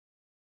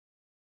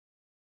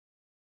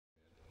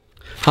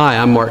Hi,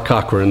 I'm Mark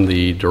Cochran,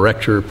 the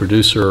director,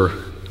 producer,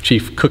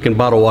 chief cook and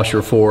bottle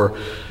washer for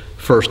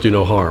First Do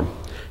No Harm.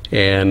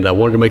 And I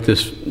wanted to make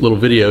this little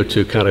video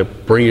to kind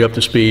of bring you up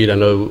to speed. I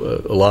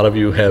know a lot of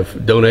you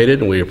have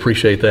donated, and we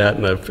appreciate that.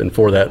 And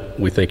for that,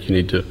 we think you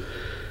need to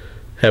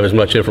have as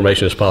much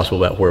information as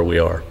possible about where we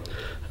are.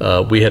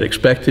 We had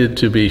expected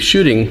to be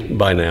shooting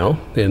by now,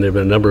 and there have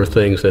been a number of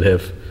things that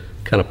have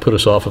kind of put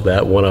us off of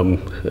that. One of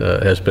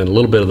them has been a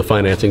little bit of the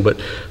financing,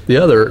 but the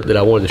other that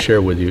I wanted to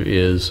share with you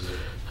is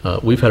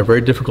we've had a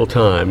very difficult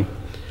time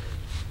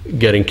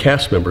getting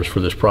cast members for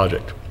this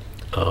project.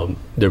 There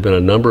have been a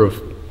number of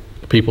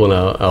people, and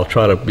I'll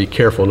try to be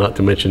careful not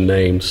to mention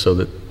names so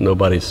that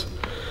nobody's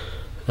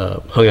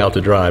hung out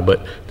to dry,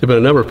 but there have been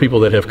a number of people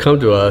that have come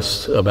to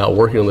us about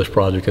working on this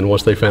project, and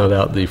once they found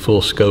out the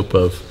full scope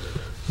of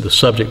the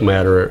subject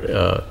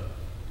matter,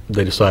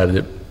 they decided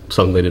it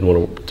something they didn't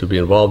want to be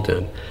involved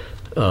in.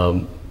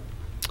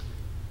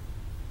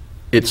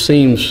 It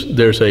seems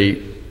there's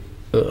a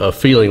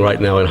feeling right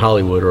now in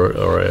Hollywood,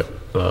 or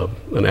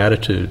an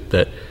attitude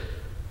that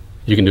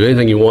you can do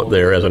anything you want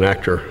there as an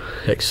actor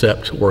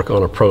except work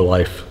on a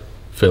pro-life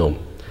film.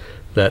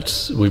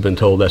 We've been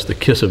told that's the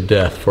kiss of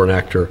death for an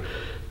actor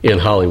in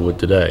Hollywood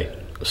today.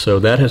 So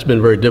that has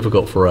been very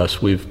difficult for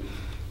us. We've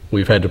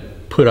had to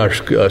put our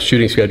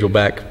shooting schedule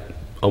back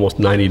almost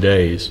 90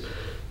 days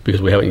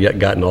because we haven't yet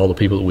gotten all the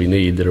people that we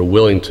need that are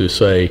willing to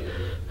say,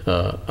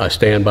 I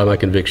stand by my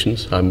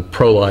convictions, I'm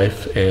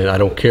pro-life, and I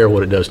don't care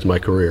what it does to my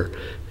career.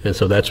 And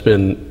so that's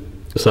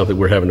been something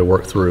we're having to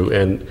work through.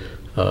 And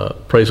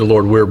praise the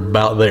Lord, we're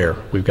about there.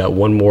 We've got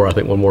one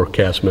more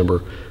cast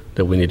member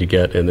that we need to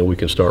get, and then we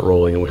can start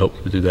rolling, and we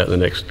hope to do that in the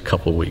next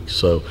couple of weeks.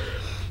 So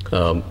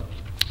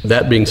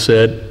that being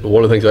said,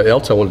 one of the things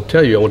else I want to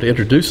tell you, I want to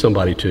introduce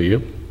somebody to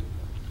you.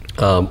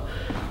 The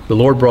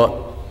Lord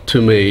brought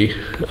to me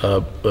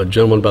a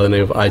gentleman by the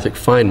name of Isaac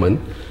Feynman,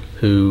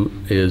 who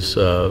is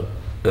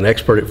an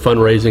expert at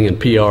fundraising and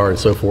PR and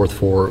so forth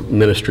for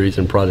ministries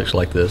and projects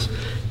like this.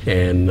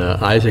 And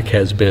Isaac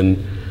has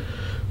been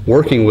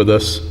working with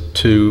us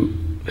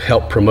to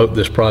help promote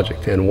this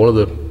project. And one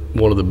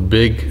of the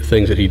big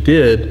things that he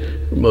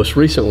did most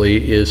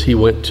recently is he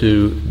went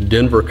to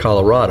Denver,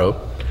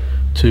 Colorado,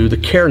 to the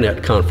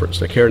CareNet conference.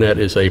 The CareNet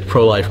is a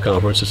pro-life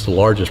conference. It's the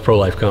largest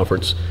pro-life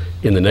conference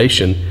in the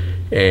nation,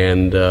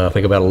 and I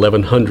think about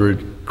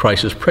 1,100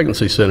 crisis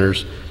pregnancy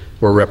centers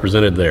were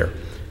represented there.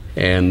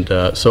 And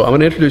so I'm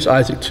going to introduce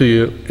Isaac to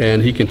you,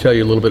 and he can tell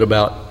you a little bit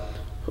about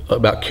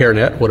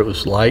CareNet, what it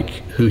was like,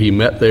 who he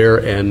met there,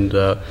 and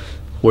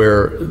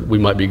where we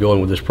might be going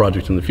with this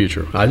project in the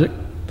future. Isaac,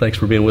 thanks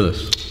for being with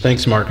us.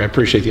 Thanks, Mark. I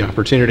appreciate the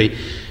opportunity.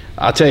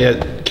 I'll tell you,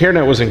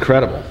 CareNet was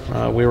incredible.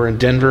 We were in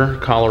Denver,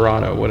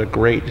 Colorado. What a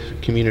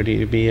great community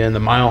to be in, the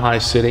Mile High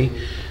City.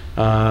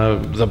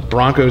 The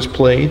Broncos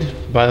played,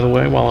 by the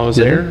way, while I was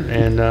there,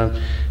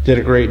 and did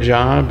a great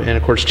job. And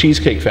of course,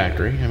 Cheesecake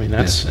Factory. I mean,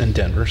 that's in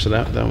Denver, so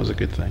that was a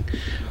good thing.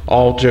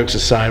 All jokes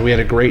aside, we had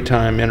a great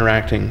time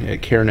interacting at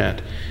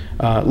CareNet.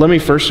 Let me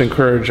first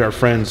encourage our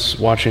friends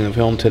watching the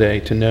film today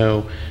to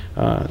know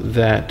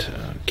that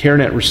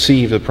CareNet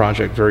received the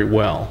project very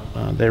well.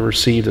 They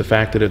received the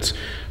fact that it's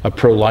a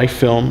pro-life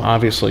film,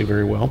 obviously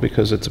very well,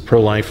 because it's a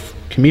pro-life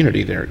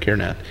community there at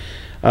CareNet.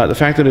 The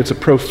fact that it's a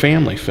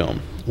pro-family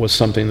film was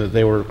something that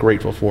they were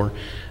grateful for.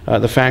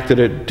 The fact that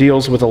it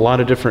deals with a lot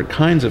of different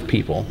kinds of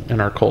people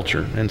in our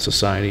culture and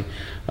society,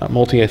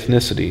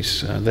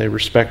 multi-ethnicities, they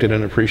respected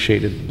and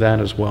appreciated that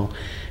as well.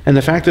 And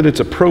the fact that it's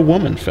a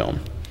pro-woman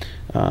film,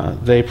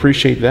 they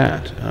appreciate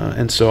that.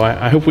 And so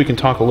I hope we can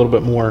talk a little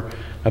bit more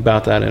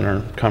about that in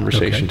our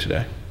conversation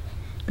today.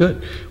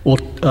 Good. Well,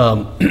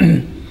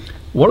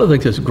 one of the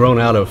things that's grown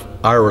out of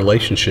our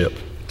relationship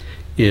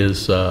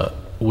is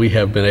we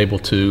have been able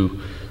to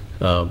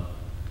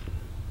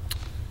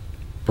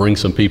bring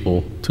some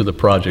people to the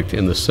project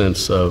in the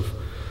sense of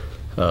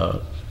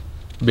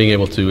being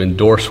able to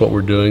endorse what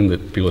we're doing,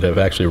 that people have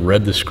actually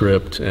read the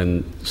script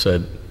and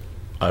said,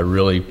 I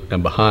really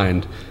am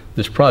behind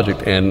this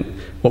project. And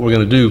what we're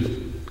going to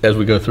do as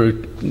we go through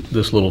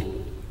this little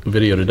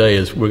video today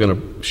is we're going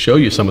to show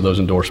you some of those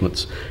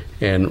endorsements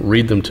and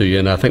read them to you.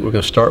 And I think we're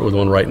going to start with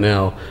one right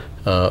now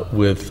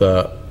with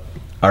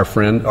our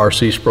friend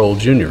R.C. Sproul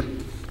Jr.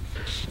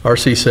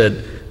 R.C.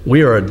 said,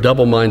 "We are a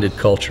double-minded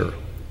culture,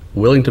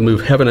 willing to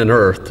move heaven and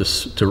earth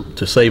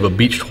to save a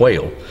beached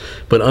whale,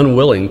 but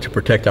unwilling to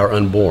protect our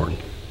unborn.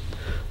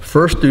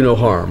 First Do No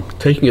Harm,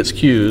 taking its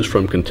cues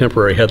from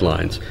contemporary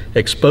headlines,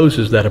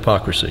 exposes that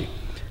hypocrisy,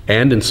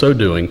 and in so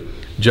doing,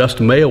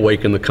 just may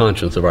awaken the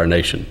conscience of our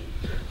nation.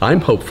 I'm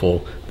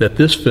hopeful that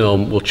this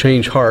film will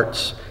change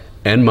hearts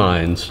and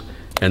minds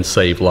and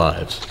save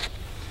lives."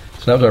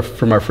 So that was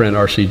from our friend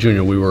R.C.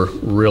 Jr. We were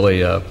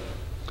really,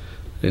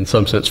 in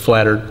some sense,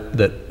 flattered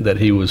that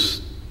he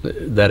was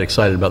that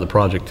excited about the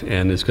project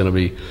and is going to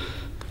be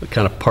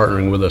kind of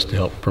partnering with us to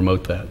help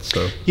promote that.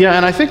 So yeah,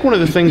 and I think one of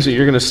the things that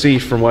you're going to see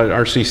from what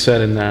R.C. said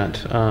in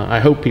that, I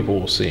hope people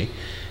will see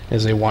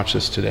as they watch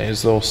this today,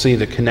 is they'll see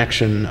the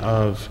connection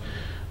of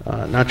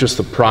not just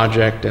the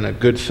project and a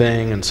good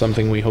thing and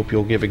something we hope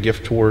you'll give a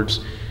gift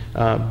towards,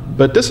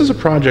 But this is a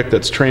project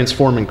that's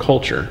transforming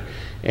culture.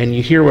 And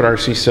you hear what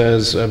R.C.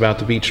 says about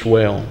the beached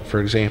whale, for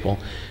example.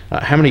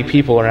 How many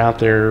people are out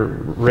there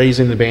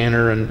raising the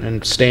banner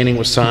and standing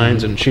with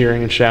signs and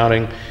cheering and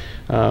shouting?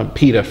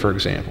 PETA, for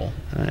example.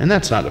 And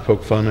that's not to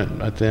poke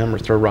fun at them or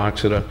throw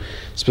rocks at a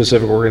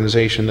specific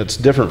organization that's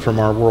different from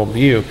our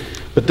worldview.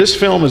 But this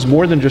film is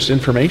more than just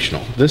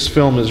informational. This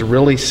film is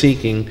really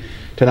seeking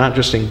to not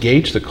just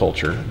engage the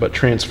culture, but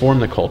transform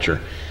the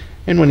culture.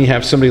 And when you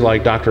have somebody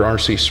like Dr.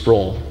 R.C.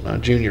 Sproul,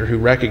 Jr., who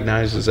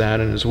recognizes that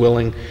and is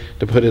willing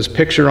to put his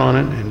picture on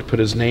it and to put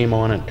his name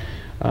on it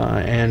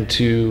and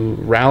to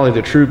rally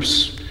the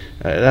troops,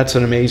 that's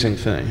an amazing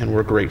thing, and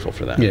we're grateful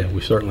for that. Yeah,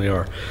 we certainly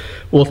are.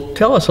 Well,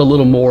 tell us a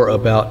little more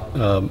about,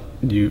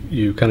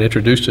 you kind of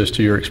introduced us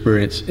to your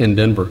experience in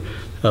Denver.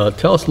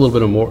 Tell us a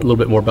little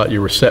bit more about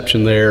your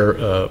reception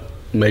there,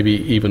 maybe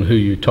even who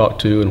you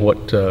talked to and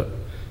what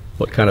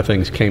kind of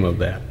things came of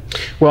that.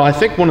 Well, I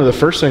think one of the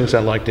first things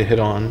I'd like to hit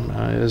on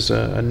is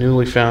a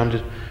newly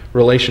formed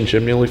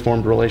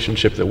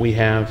relationship that we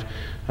have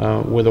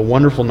with a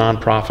wonderful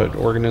nonprofit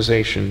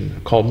organization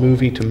called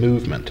Movie to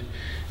Movement.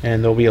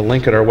 And there'll be a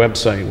link at our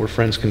website where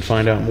friends can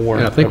find out more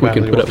I think about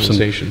we can the put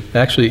organization. up some,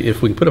 actually,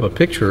 if we can put up a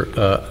picture,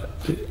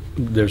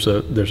 there's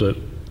a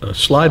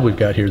slide we've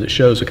got here that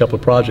shows a couple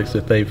of projects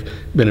that they've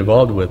been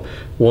involved with.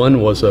 One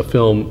was a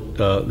film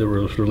that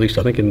was released,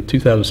 I think, in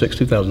 2006,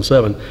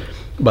 2007,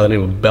 by the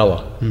name of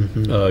Bella.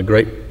 A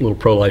great little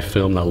pro-life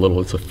film, not little,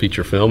 it's a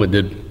feature film. It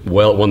did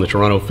well, it won the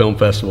Toronto Film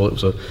Festival.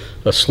 It was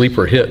a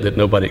sleeper hit that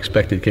nobody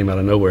expected, came out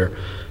of nowhere.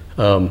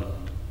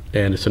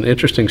 And it's an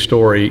interesting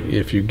story.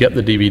 If you get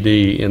the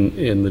DVD,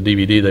 in the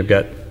DVD they've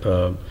got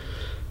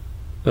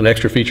an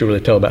extra feature where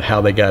they tell about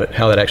how they got it,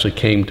 how that actually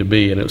came to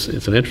be, and it's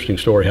an interesting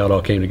story how it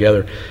all came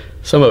together.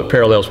 Some of it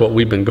parallels what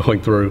we've been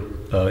going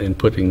through in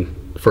putting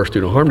First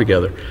Do No Harm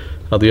together.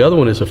 The other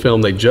one is a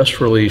film they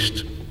just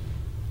released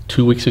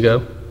 2 weeks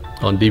ago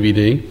on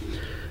DVD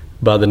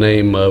by the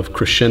name of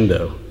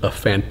Crescendo, a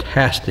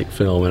fantastic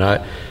film,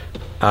 and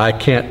I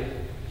can't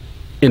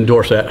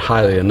endorse that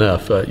highly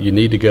enough. You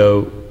need to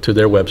go to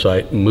their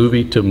website,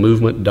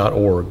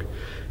 movietomovement.org,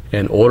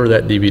 and order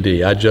that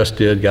DVD. I just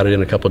did, got it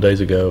in a couple of days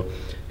ago,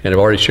 and I've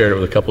already shared it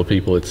with a couple of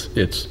people.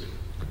 It's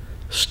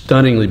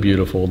stunningly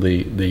beautiful.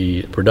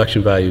 The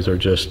production values are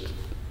just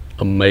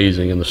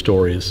amazing, and the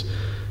story is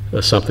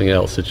something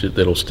else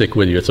that'll stick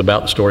with you. It's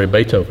about the story of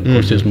Beethoven. Of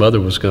course, his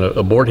mother was going to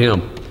abort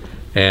him,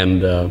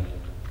 and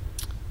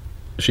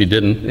she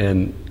didn't,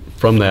 and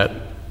from that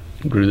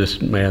grew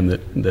this man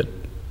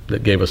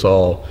that gave us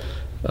all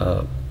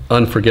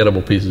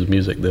unforgettable pieces of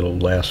music that'll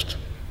last,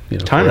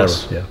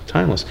 timeless. forever. Yeah.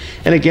 Timeless.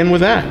 And again,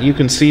 with that, you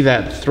can see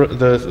that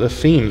the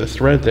theme, the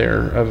thread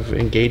there of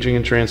engaging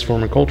and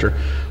transforming culture.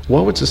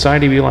 What would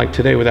society be like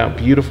today without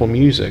beautiful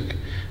music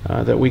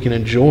that we can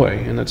enjoy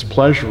and that's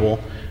pleasurable,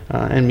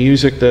 and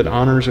music that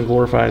honors and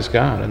glorifies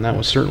God? And that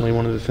was certainly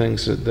one of the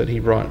things that he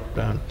brought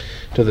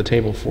to the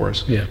table for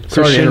us. Yeah.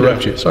 Sorry to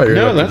interrupt you.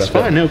 No, that's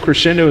fine. No,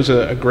 Crescendo is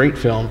a great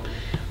film.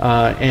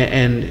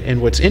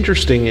 And what's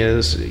interesting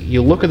is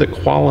you look at the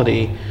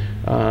quality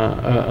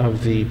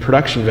of the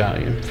production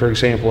value, for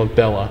example, of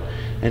Bella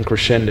and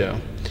Crescendo,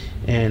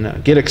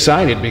 and get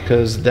excited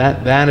because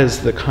that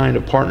is the kind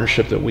of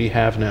partnership that we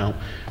have now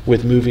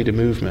with Movie to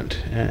Movement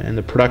and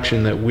the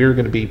production that we're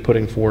going to be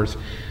putting forth.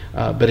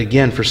 But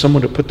again, for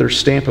someone to put their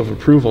stamp of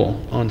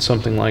approval on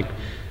something like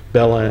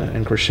Bella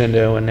and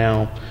Crescendo and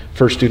now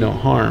First Do No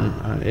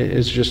Harm,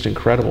 it's just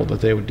incredible that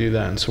they would do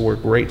that, and so we're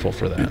grateful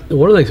for that.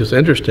 One of the things that's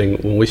interesting,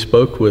 when we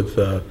spoke with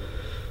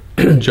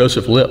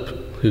Joseph Lipp,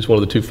 who's one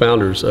of the two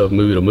founders of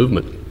Movie to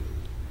Movement,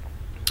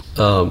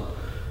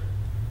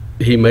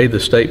 he made the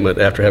statement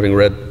after having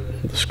read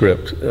the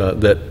script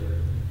that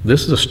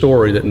this is a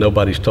story that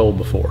nobody's told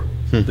before.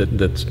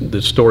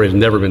 That story has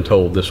never been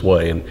told this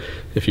way, and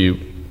if you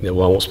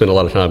well, I won't spend a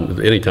lot of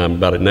time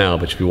about it now,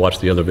 but if you watch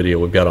the other video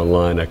we've got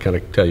online, I kind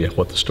of tell you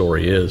what the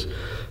story is.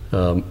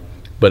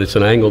 But it's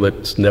an angle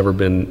that's never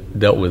been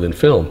dealt with in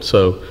film,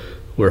 so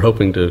we're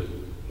hoping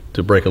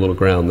to break a little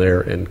ground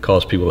there and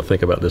cause people to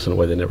think about this in a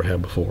way they never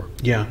have before.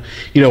 Yeah.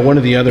 One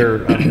of the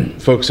other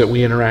folks that we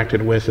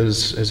interacted with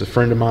is a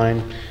friend of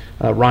mine,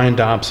 Ryan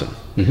Dobson.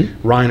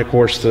 Ryan, of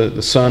course,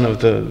 the son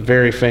of the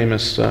very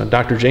famous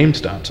Dr.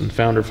 James Dobson,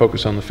 founder of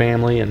Focus on the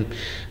Family, and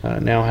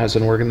now has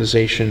an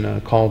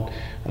organization called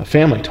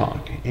Family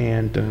Talk,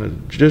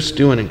 and just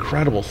doing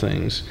incredible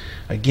things.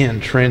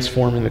 Again,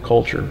 transforming the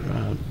culture.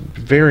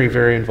 Very,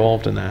 very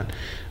involved in that.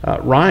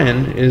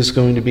 Ryan is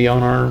going to be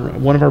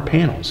on one of our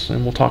panels,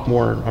 and we'll talk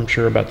more, I'm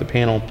sure, about the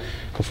panel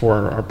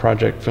before our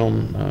project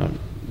film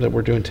that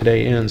we're doing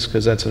today ends,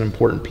 because that's an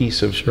important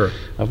piece of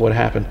what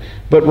happened.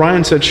 But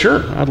Ryan said,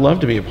 sure, I'd love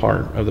to be a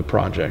part of the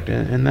project,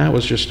 and that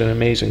was just an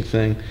amazing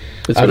thing.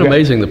 It's been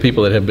amazing, the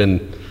people that have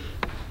been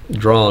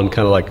drawn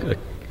kind of like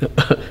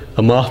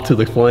a moth to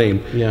the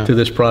flame to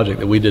this project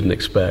that we didn't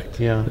expect.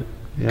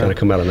 Kind of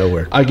come out of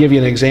nowhere. I'll give you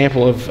an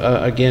example of,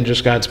 again,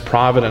 just God's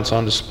providence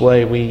on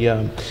display.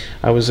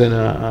 I was in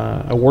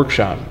a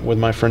workshop with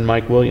my friend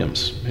Mike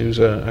Williams, who's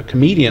a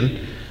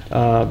comedian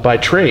by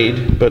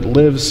trade, but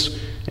lives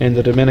in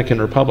the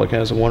Dominican Republic,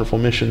 has a wonderful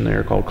mission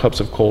there called Cups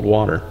of Cold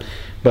Water.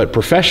 But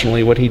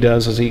professionally, what he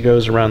does is he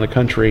goes around the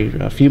country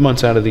a few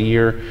months out of the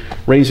year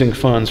raising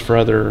funds for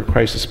other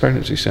crisis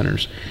pregnancy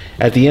centers.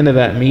 At the end of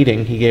that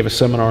meeting, he gave a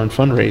seminar on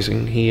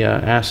fundraising. He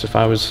asked if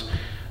I was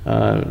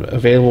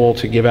available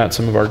to give out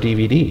some of our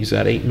DVDs,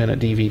 that 8-minute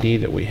DVD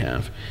that we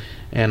have.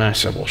 And I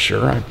said, well,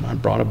 sure. I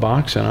brought a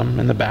box, and I'm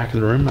in the back of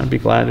the room. I'd be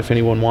glad if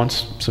anyone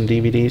wants some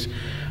DVDs.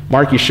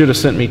 Mark, you should have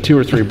sent me 2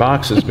 or 3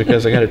 boxes,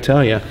 because I got to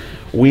tell you,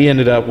 we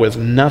ended up with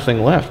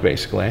nothing left,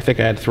 basically. I think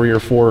I had 3 or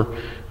 4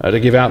 to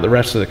give out the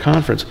rest of the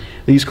conference.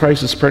 These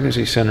crisis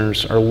pregnancy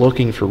centers are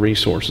looking for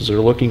resources. They're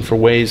looking for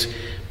ways,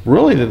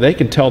 really, that they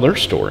can tell their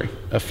story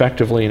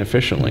effectively and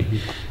efficiently.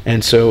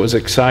 And so it was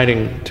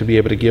exciting to be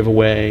able to give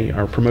away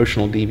our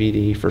promotional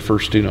DVD for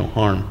First Do No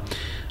Harm.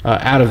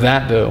 Out of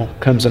that, though,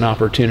 comes an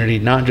opportunity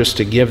not just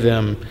to give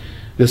them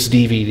this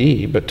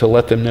DVD, but to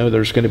let them know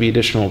there's going to be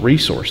additional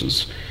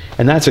resources.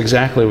 And that's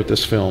exactly what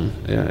this film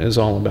is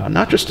all about.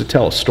 Not just to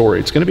tell a story.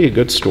 It's going to be a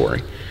good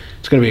story.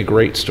 It's going to be a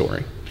great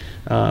story.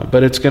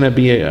 But it's going to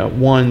be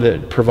one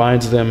that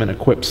provides them and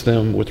equips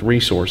them with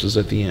resources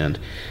at the end.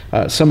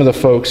 Some of the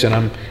folks, and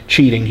I'm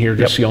cheating here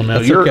just so you'll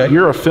know,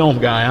 you're a film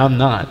guy, I'm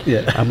not.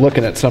 Yeah. I'm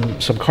looking at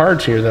some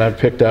cards here that I've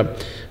picked up.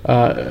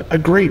 A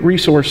great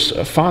resource,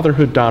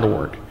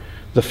 fatherhood.org,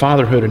 the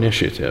Fatherhood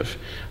Initiative,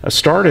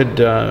 started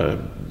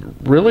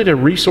really to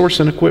resource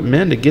and equip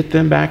men to get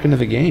them back into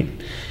the game.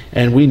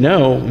 And we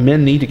know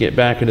men need to get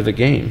back into the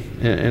game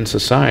in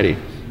society.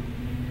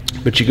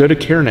 But you go to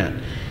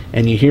CareNet,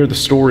 and you hear the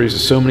stories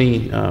of so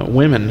many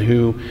women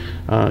who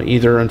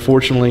either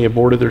unfortunately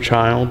aborted their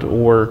child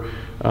or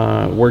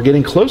were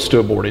getting close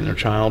to aborting their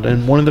child.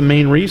 And one of the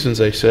main reasons,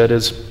 they said,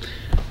 is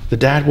the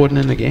dad wasn't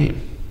in the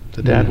game.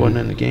 The dad wasn't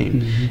in the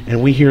game.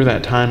 And we hear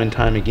that time and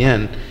time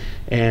again.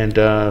 And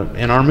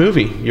in our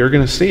movie, you're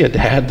going to see a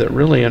dad that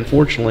really,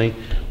 unfortunately,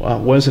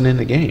 wasn't in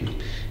the game.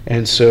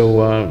 And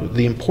so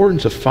the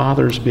importance of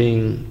fathers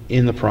being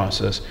in the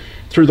process,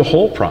 through the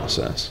whole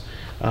process,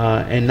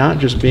 and not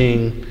just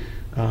being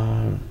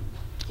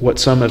what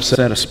some have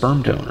said, a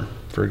sperm donor,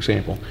 for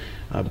example,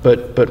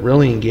 but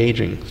really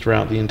engaging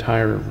throughout the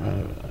entire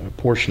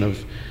portion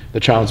of the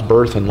child's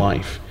birth and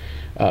life.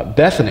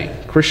 Bethany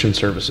Christian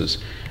Services,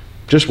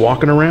 just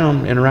walking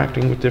around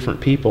interacting with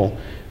different people,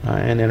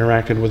 and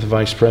interacted with the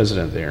vice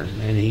president there,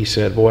 and he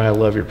said, boy, I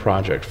love your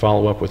project,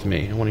 follow up with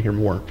me, I want to hear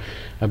more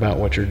about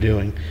what you're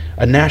doing.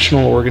 A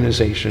national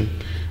organization,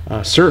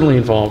 certainly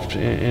involved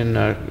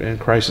in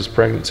crisis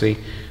pregnancy,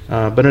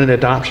 but an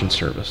adoption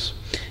service.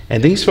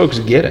 And these folks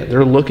get it.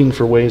 They're looking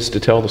for ways to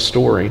tell the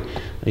story.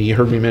 You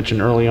heard me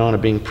mention early on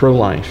of being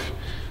pro-life,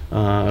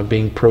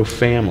 being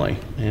pro-family,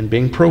 and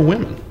being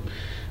pro-women.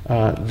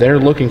 They're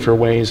looking for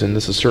ways, and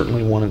this is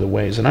certainly one of the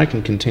ways. And I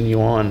can continue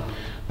on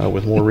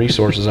with more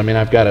resources. I mean,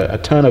 I've got a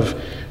ton of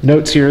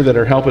notes here that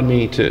are helping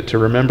me to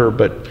remember,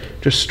 but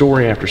just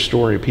story after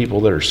story of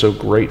people that are so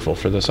grateful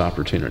for this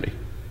opportunity.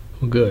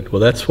 Well, good. Well,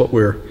 that's what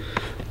we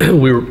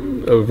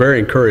were very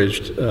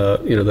encouraged,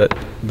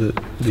 that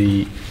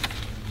the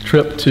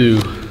trip to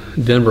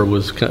Denver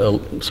was kind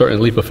of certainly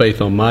a leap of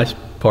faith on my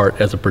part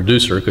as a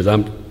producer, because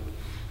I'm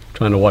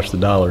trying to watch the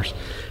dollars.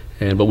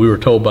 But we were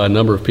told by a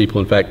number of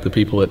people, in fact, the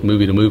people at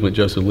Movie to Movement,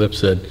 Joseph Lipp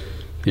said,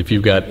 if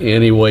you've got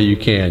any way you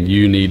can,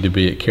 you need to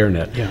be at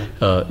CareNet.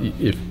 Yeah.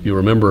 If you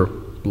remember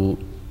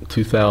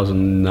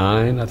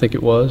 2009, I think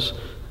it was,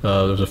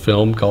 there was a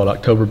film called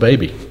October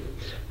Baby.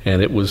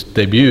 And it was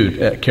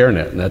debuted at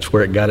CareNet, and that's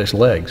where it got its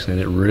legs. And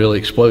it really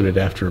exploded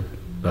after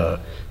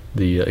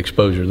the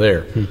exposure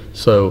there.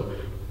 So,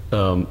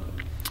 and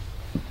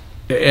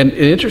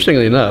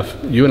interestingly enough,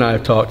 you and I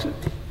have talked,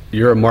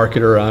 you're a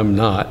marketer, I'm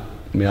not.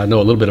 I mean, I know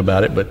a little bit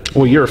about it, but...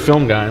 Well, you're a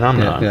film guy, and I'm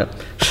not. Yeah.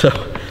 So,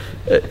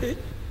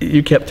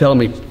 you kept telling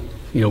me,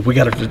 you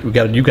got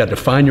to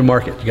define your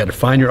market, you got to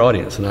find your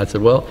audience. And I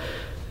said, well,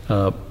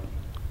 I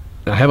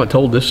haven't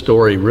told this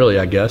story really,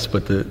 I guess,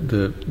 but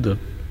the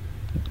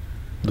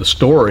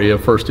story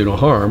of First Do No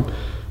Harm,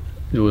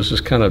 it was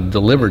just kind of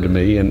delivered to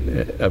me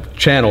and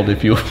channeled,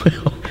 if you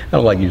will. I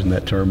don't like using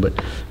that term, but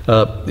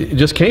it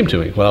just came to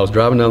me while I was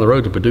driving down the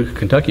road to Paducah,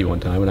 Kentucky one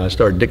time, and I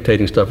started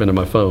dictating stuff into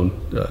my phone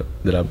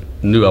that I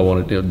knew I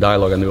wanted,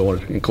 dialogue I knew I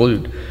wanted to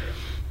include.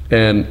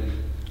 And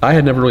I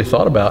had never really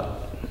thought about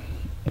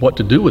what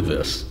to do with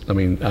this. I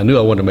mean, I knew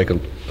I wanted to make a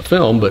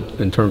film, but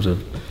in terms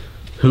of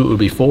who it would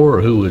be for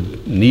or who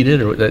would need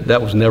it, or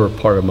that was never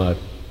part of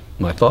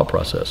my thought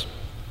process.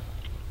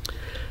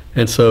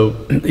 And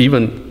so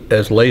even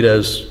as late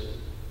as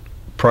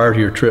prior to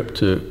your trip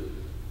to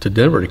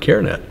Denver to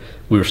CareNet,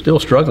 we were still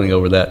struggling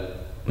over that,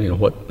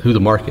 who the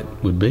market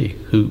would be,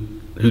 who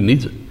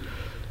needs it.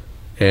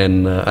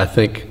 And I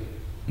think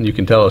you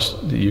can tell us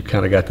that you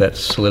kind of got that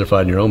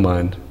solidified in your own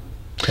mind.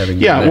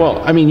 Yeah,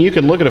 well, I mean, you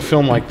can look at a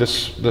film like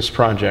this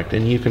project,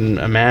 and you can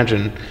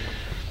imagine,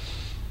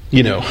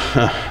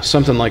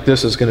 something like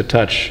this is going to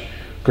touch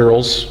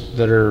girls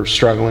that are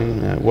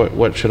struggling.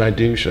 What should I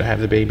do? Should I have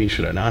the baby?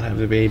 Should I not have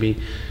the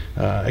baby?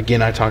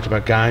 Again, I talked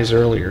about guys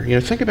earlier.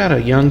 Think about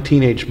a young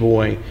teenage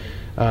boy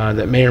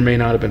that may or may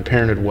not have been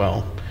parented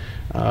well.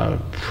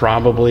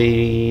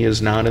 Probably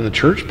is not in the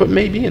church, but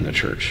may be in the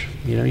church.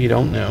 You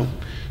don't know.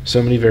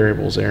 So many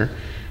variables there.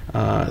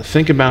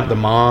 Think about the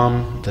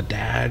mom, the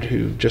dad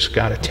who just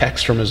got a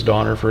text from his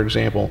daughter, for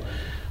example,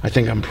 I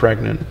think I'm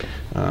pregnant.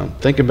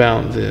 Think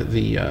about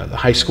the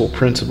high school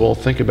principal.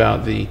 Think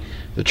about the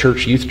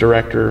church youth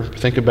director.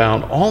 Think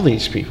about all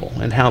these people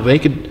and how they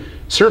could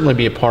certainly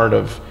be a part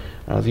of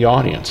the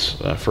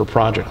audience for a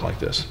project like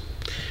this.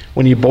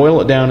 When you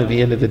boil it down at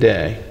the end of the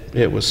day,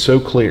 it was so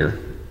clear.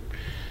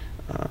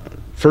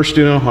 First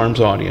Do No Harm's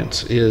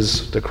audience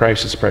is the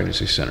Crisis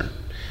Pregnancy Center,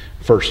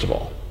 first of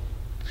all.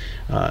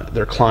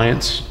 Their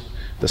clients,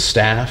 the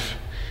staff,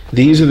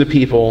 these are the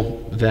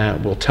people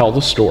that will tell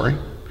the story.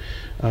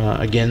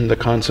 Again, the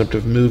concept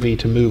of movie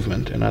to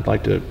movement, and I'd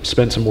like to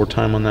spend some more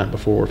time on that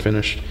before we're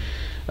finished.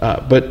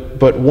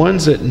 But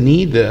ones that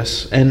need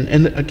this,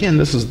 and again,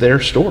 this is their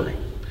story.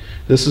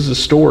 This is the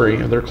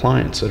story of their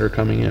clients that are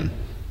coming in.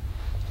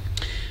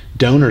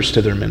 Donors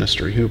to their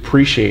ministry who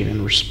appreciate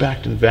and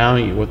respect and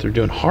value what they're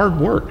doing. Hard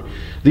work.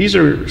 These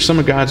are some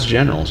of God's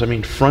generals. I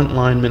mean,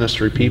 frontline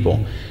ministry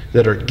people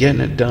that are getting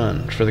it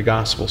done for the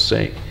gospel's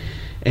sake.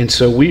 And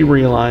so we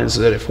realize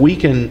that if we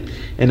can,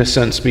 in a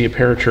sense, be a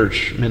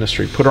parachurch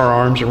ministry, put our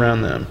arms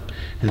around them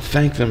and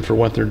thank them for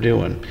what they're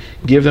doing,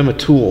 give them a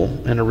tool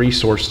and a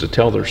resource to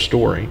tell their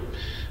story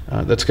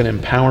that's going to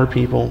empower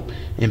people,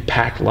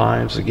 impact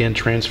lives, again,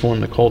 transform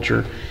the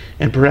culture,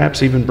 and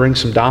perhaps even bring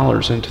some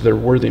dollars into their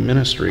worthy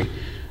ministry,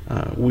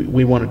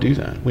 we want to do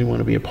that. We want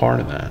to be a part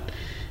of that.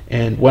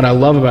 And what I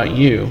love about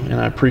you, and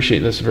I appreciate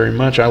this very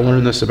much, I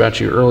learned this about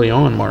you early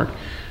on, Mark,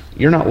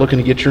 you're not looking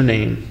to get your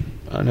name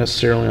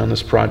necessarily on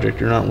this project.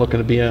 You're not looking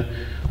to be a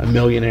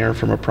millionaire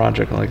from a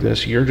project like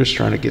this. You're just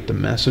trying to get the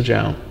message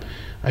out.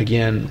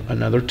 Again,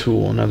 another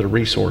tool, another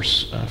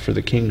resource for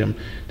the kingdom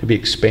to be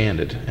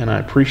expanded. And I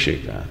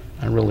appreciate that.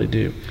 I really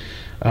do.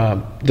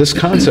 This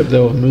concept,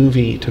 though, of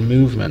movie to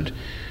movement,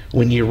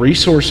 when you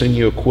resource and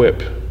you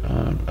equip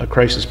a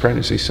crisis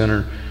pregnancy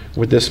center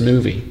with this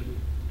movie,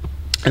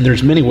 and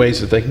there's many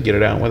ways that they can get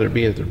it out, whether it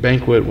be at their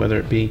banquet, whether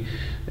it be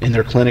in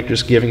their clinic,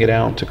 just giving it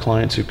out to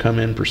clients who come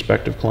in,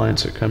 prospective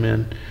clients that come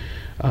in.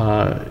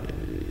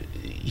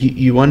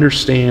 You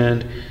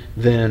understand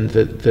then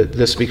that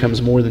this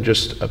becomes more than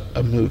just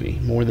a movie,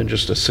 more than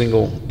just a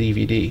single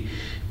DVD.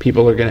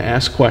 People are going to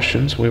ask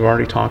questions. We've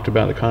already talked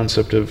about the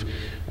concept of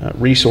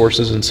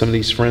resources and some of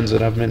these friends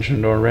that I've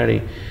mentioned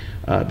already.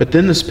 But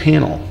then this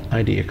panel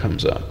idea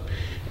comes up.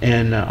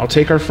 And I'll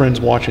take our friends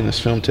watching this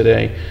film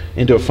today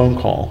into a phone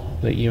call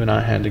that you and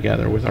I had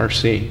together with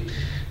RC.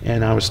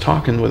 And I was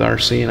talking with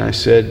RC and I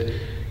said,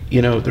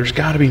 there's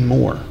got to be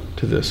more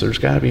to this. There's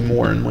got to be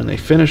more. And when they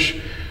finish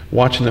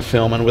watching the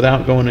film, and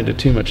without going into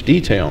too much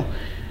detail,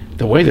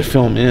 the way the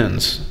film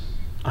ends,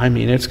 I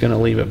mean, it's going to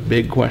leave a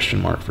big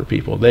question mark for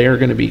people. They are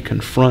going to be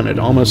confronted,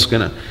 almost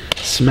going to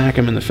smack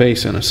them in the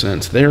face in a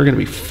sense. They are going to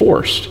be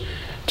forced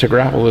to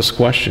grapple this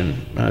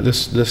question,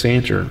 this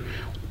answer.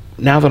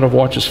 Now that I've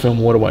watched this film,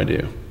 what do I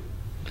do?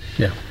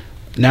 Yeah.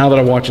 Now that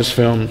I watch this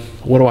film,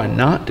 what do I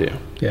not do?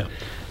 Yeah.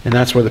 And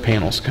that's where the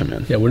panels come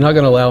in. Yeah, we're not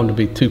going to allow them to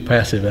be too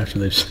passive after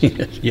they've seen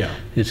it. Yeah.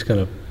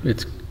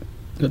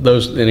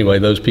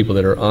 Those people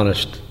that are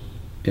honest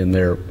in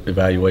their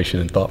evaluation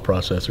and thought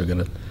process are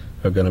going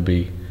to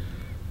be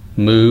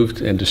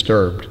moved and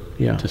disturbed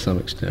to some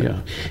extent.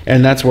 Yeah.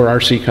 And that's where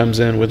RC comes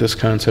in with this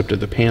concept of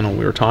the panel.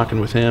 We were talking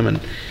with him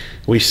and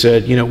we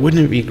said,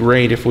 wouldn't it be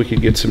great if we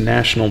could get some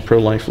national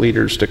pro-life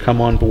leaders to come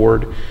on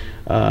board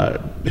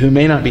who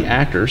may not be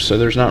actors, so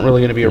there's not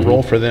really going to be a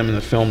role for them in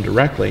the film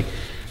directly,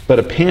 but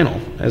a panel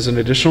as an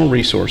additional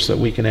resource that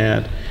we can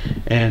add.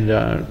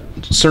 And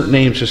certain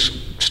names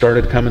just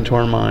started coming to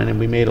our mind, and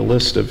we made a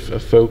list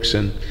of folks,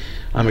 and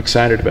I'm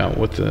excited about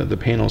what the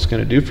panel is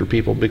going to do for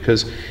people,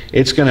 because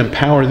it's going to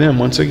empower them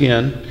once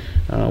again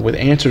with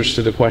answers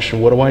to the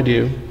question, what do I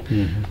do?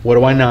 What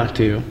do I not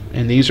do?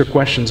 And these are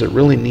questions that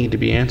really need to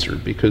be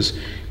answered, because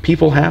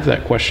people have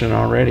that question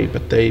already,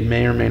 but they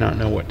may or may not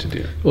know what to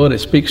do. Well, and it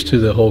speaks to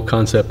the whole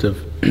concept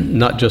of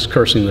not just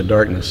cursing the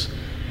darkness,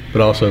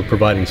 but also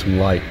providing some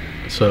light,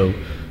 so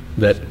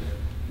that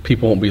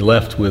people won't be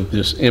left with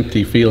this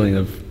empty feeling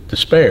of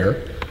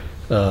despair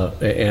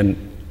and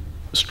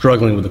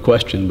struggling with the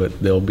question, but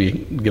they'll be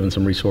given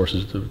some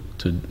resources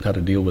to how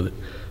to deal with it.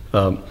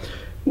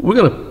 We're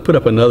going to put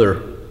up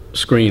another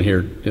screen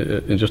here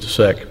in just a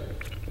sec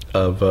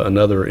of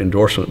another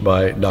endorsement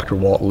by Dr.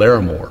 Walt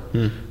Larimore.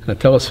 Now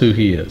tell us who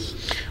he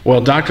is.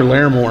 Well, Dr.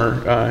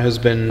 Larimore has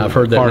been I've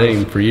heard that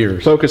name for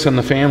years. Focus on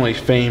the Family,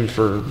 famed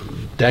for a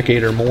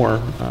decade or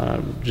more,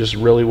 just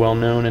really well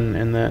known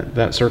in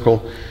that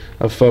circle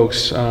of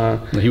folks.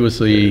 He was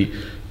the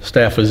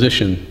staff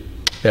physician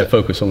at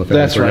Focus on the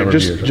Family. That's for a right. number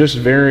of years, Just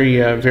very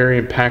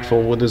very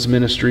impactful with his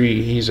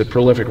ministry. He's a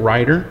prolific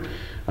writer.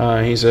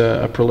 He's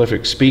a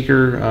prolific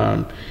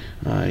speaker.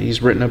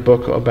 He's written a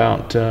book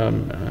about,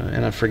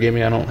 and forgive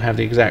me, I don't have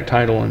the exact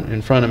title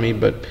in front of me,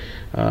 but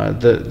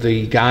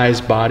the Guy's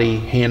Body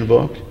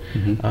Handbook.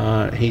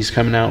 He's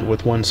coming out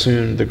with one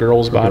soon, the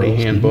Girl's Body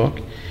Handbook.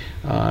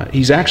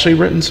 He's actually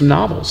written some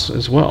novels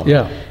as well.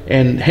 Yeah.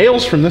 And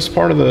hails from this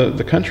part of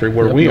the country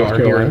where Yep, we North are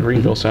here Carolina. in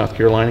Greenville, South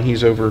Carolina.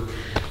 He's over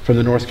from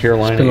the North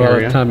Carolina Spent a lot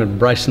area. of time in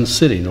Bryson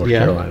City, North Yeah,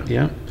 Carolina.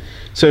 yeah.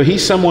 So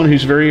he's someone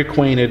who's very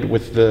acquainted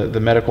with the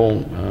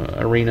medical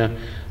arena,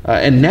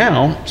 and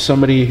now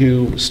somebody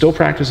who still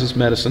practices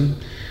medicine,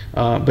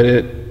 but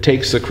it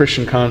takes the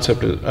Christian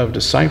concept of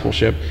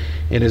discipleship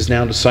and is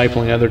now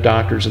discipling other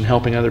doctors and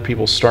helping other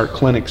people start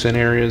clinics in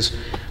areas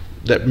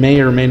that may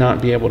or may not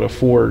be able to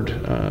afford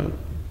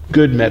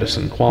good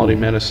medicine, quality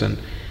medicine,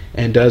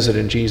 and does it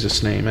in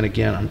Jesus' name. And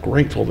again, I'm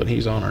grateful that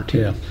he's on our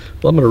team. Yeah.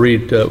 Well, I'm going to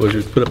read, would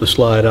you put up the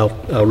slide?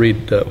 I'll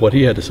read what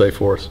he had to say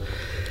for us.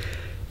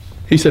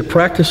 He said,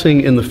 practicing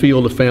in the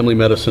field of family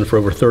medicine for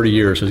over 30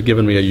 years has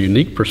given me a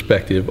unique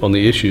perspective on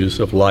the issues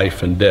of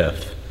life and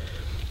death,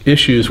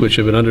 issues which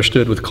have been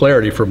understood with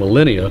clarity for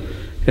millennia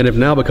and have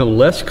now become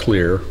less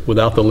clear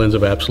without the lens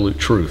of absolute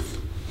truth.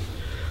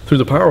 Through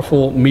the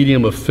powerful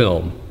medium of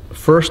film,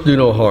 First Do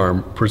No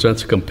Harm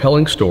presents a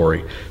compelling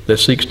story that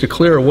seeks to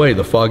clear away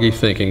the foggy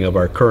thinking of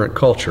our current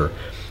culture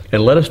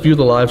and let us view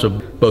the lives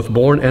of both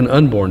born and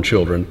unborn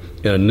children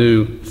in a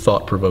new,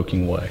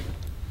 thought-provoking way.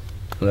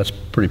 And that's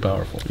pretty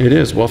powerful. It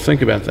is. Well,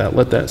 think about that.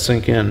 Let that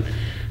sink in.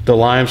 The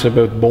lives of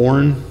both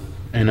born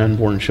and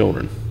unborn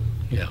children.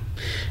 Yeah.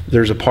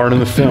 There's a part in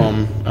the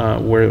film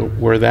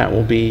where that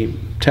will be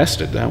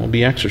tested, that will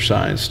be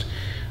exercised.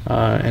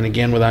 And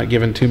again, without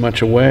giving too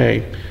much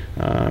away,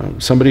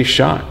 somebody's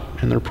shot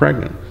and they're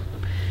pregnant.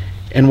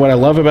 And what I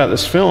love about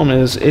this film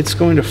is it's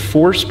going to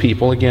force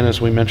people, again, as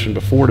we mentioned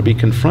before, to be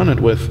confronted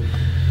with,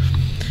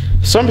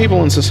 some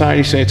people in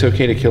society say it's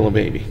okay to kill a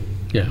baby.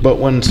 Yeah. But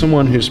when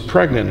someone who's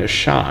pregnant is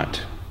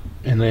shot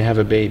and they have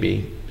a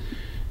baby,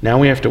 now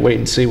we have to wait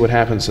and see what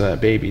happens to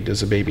that baby.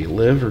 Does the baby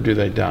live or do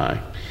they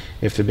die?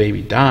 If the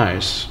baby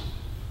dies,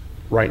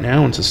 right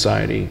now in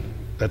society,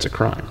 that's a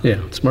crime.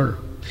 Yeah, it's murder.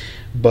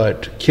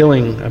 But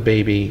killing a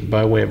baby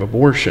by way of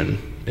abortion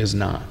is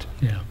not.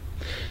 Yeah.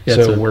 Yeah,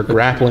 So it's we're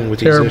grappling with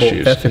these terrible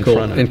issues. ethical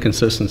confronted.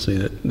 inconsistency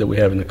that we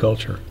have in the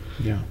culture.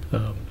 Yeah.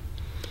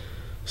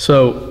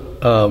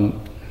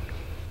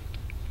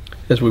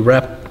 As we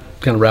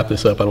kind of wrap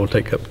this up, I don't want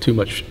to take up too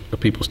much of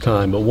people's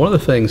time, but one of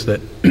the things that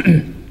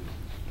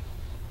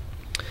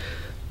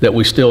that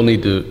we still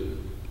need to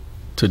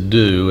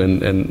do,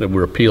 and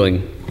we're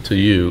appealing to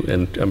you,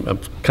 and I'm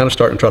kind of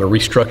starting to try to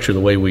restructure the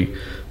way we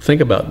think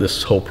about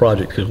this whole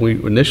project, because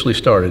when we initially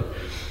started,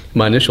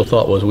 my initial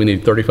thought was we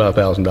need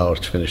 $35,000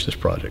 to finish this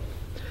project.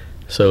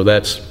 So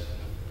that's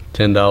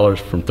 $10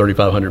 from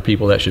 3,500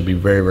 people. That should be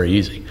very, very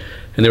easy.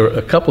 And there were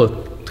a couple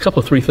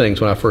of three things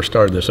when I first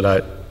started this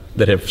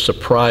that have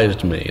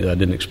surprised me that I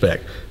didn't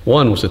expect.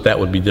 One was that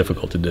would be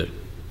difficult to do.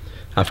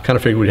 I kind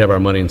of figured we'd have our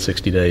money in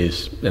 60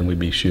 days and we'd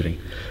be shooting.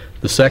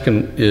 The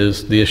second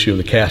is the issue of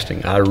the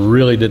casting. I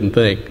really didn't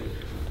think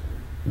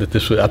that I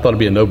thought it'd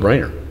be a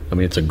no-brainer. I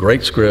mean, it's a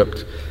great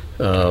script.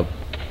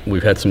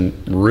 We've had some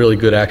really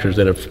good actors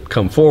that have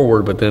come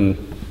forward, but then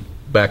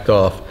backed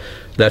off.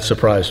 That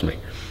surprised me.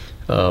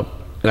 And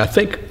I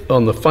think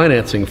on the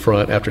financing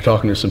front, after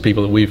talking to some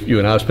people that you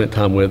and I have spent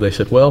time with, they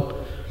said,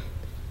 well,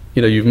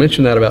 you've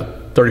mentioned that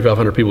about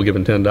 3,500 people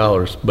giving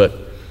 $10, but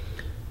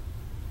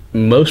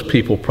most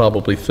people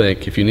probably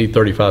think if you need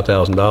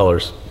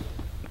 $35,000,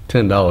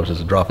 $10 is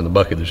a drop in the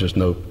bucket. There's just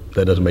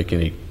that doesn't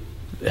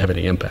have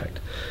any impact.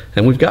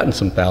 And we've gotten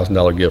some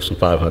 $1,000 gifts, some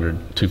 $500,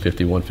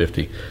 $250,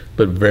 $150,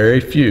 but very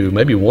few,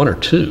 maybe one or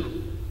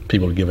two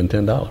people have given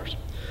 $10.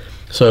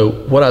 So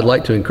what I'd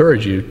like to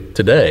encourage you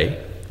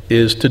today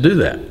is to do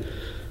that.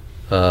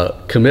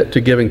 Commit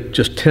to giving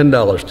just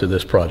 $10 to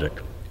this project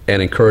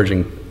and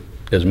encouraging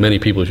as many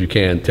people as you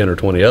can, 10 or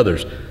 20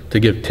 others, to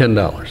give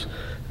 $10.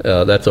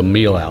 That's a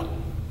meal out.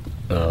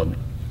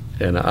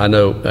 And I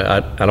know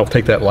I don't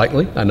take that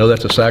lightly. I know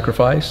that's a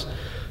sacrifice.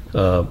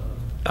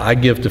 I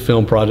give to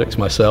film projects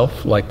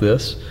myself like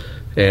this,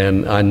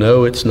 and I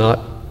know it's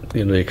not,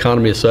 the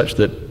economy is such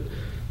that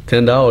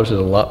 $10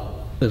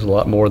 is a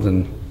lot more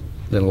than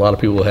a lot of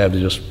people will have to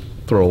just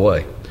throw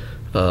away.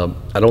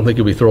 I don't think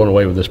you'll be thrown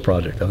away with this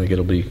project. I think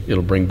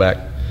it'll bring back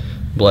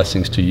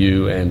blessings to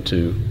you and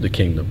to the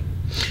kingdom.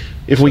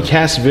 If we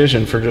cast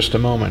vision for just a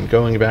moment,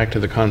 going back to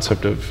the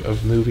concept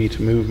of movie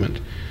to movement,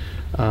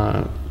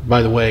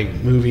 by the way,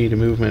 Movie to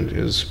Movement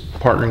is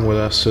partnering with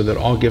us so that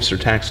all gifts are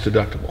tax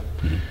deductible.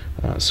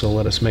 So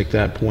let us make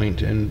that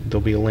point, and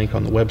there'll be a link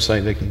on the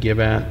website they can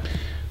give at.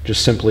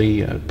 Just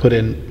simply put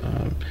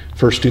in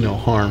First Do No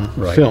Harm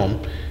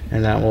film,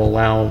 and that will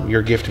allow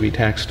your gift to be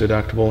tax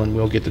deductible, and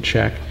we'll get the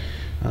check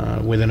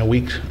within a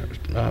week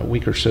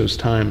or so's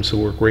time. So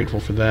we're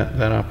grateful for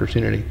that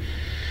opportunity.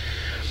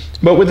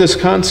 But with this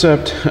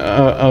concept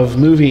of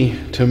movie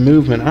to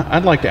movement,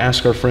 I'd like to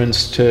ask our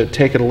friends to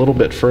take it a little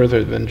bit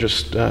further than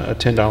just a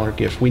 $10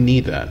 gift. We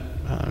need that,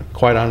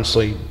 quite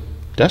honestly,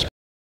 desperately,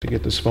 to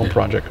get this film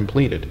project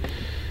completed.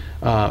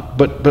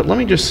 But let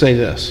me just say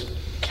this.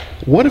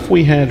 What if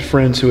we had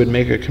friends who would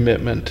make a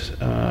commitment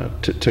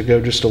to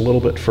go just a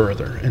little bit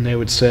further, and they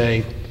would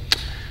say,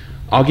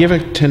 I'll give a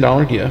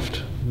 $10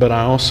 gift, but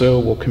I also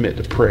will commit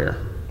to prayer.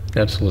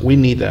 Absolutely. We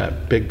need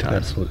that big time.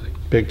 Absolutely.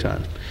 Big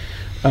time.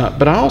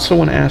 But I also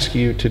want to ask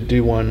you to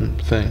do one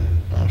thing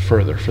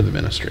further for the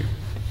ministry.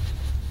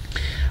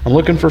 I'm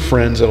looking for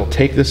friends that'll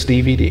take this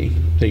DVD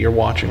that you're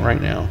watching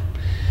right now,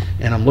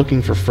 and I'm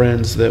looking for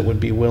friends that would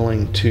be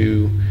willing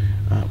to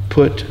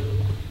put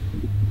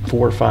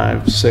 4,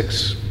 5,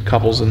 6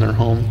 couples in their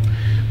home,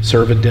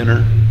 serve a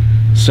dinner,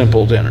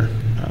 simple dinner,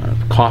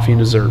 coffee and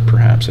dessert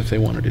perhaps if they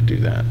wanted to do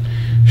that.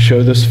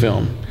 Show this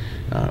film.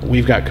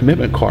 We've got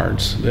commitment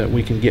cards that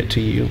we can get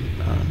to you,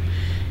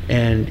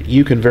 and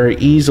you can very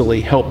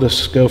easily help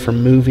this go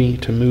from movie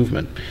to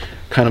movement.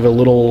 Kind of a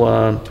little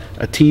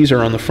a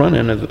teaser on the front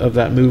end of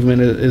that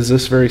movement is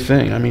this very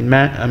thing. I mean,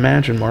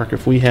 imagine, Mark,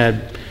 if we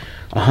had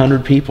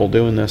 100 people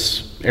doing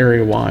this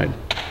area-wide,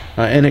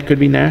 and it could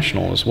be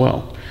national as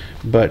well,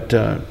 but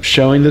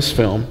showing this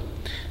film,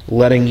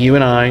 letting you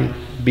and I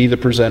be the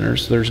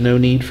presenters. There's no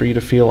need for you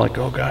to feel like,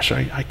 oh gosh,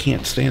 I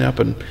can't stand up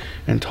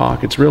and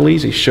talk. It's real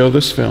easy. Show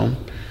this film,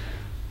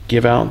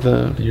 give out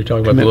the You're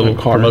talking about the little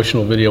card.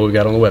 promotional video we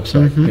got on the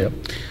website. Mm-hmm. Yep.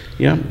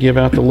 Yeah, give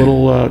out the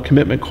little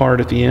commitment card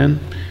at the end.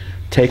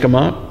 Take them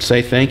up,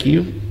 say thank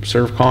you,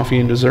 serve coffee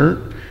and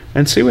dessert,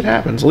 and see what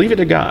happens. Leave it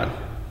to God.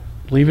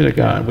 Leave it to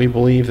God. We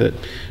believe that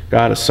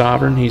God is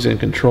sovereign. He's in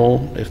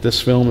control. If this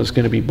film is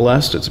going to be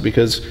blessed, it's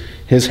because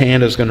His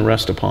hand is going to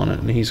rest upon it,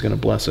 and He's going to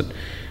bless it.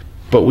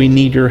 But we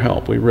need your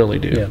help. We really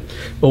do. Yeah.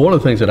 Well, one of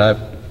the things that I've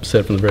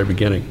said from the very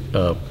beginning,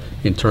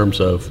 in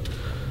terms of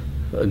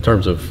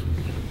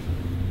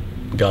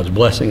God's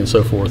blessing and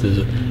so forth, is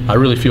that I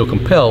really feel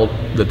compelled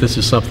that this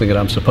is something that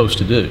I'm supposed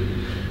to do.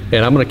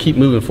 And I'm going to keep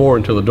moving forward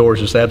until the door is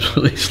just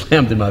absolutely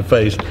slammed in my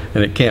face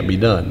and it can't be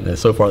done. And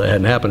so far that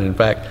hadn't happened. In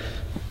fact,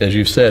 as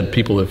you've said,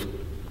 people have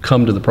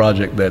come to the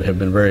project that have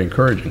been very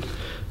encouraging.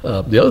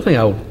 The other thing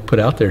I will put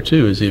out there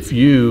too is if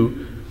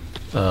you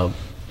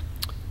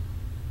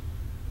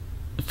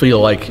feel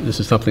like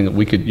this is something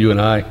that you and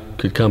I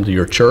could come to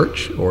your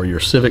church or your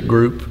civic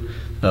group,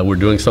 we're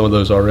doing some of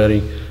those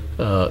already,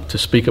 to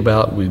speak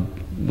about,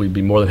 we'd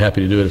be more than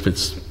happy to do it if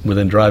it's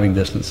within driving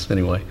distance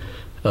anyway.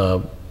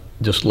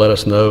 Just let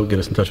us know, get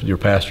us in touch with your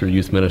pastor,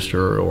 youth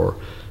minister, or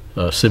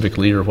civic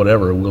leader,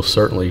 whatever. We'll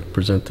certainly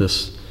present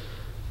this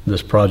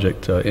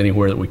project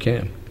anywhere that we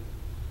can.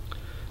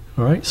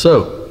 All right,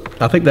 so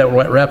I think that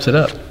wraps it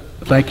up.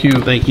 Thank you.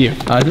 Thank you,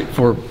 Isaac,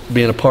 for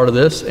being a part of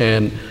this.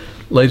 And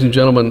ladies and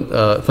gentlemen,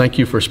 thank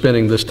you for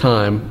spending this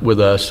time with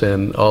us.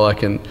 And all I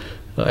can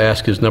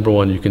ask is, number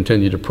one, you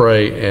continue to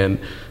pray and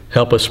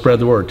help us spread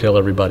the word. Tell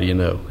everybody you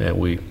know, and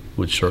we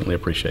would certainly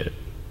appreciate it.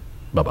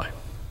 Bye-bye.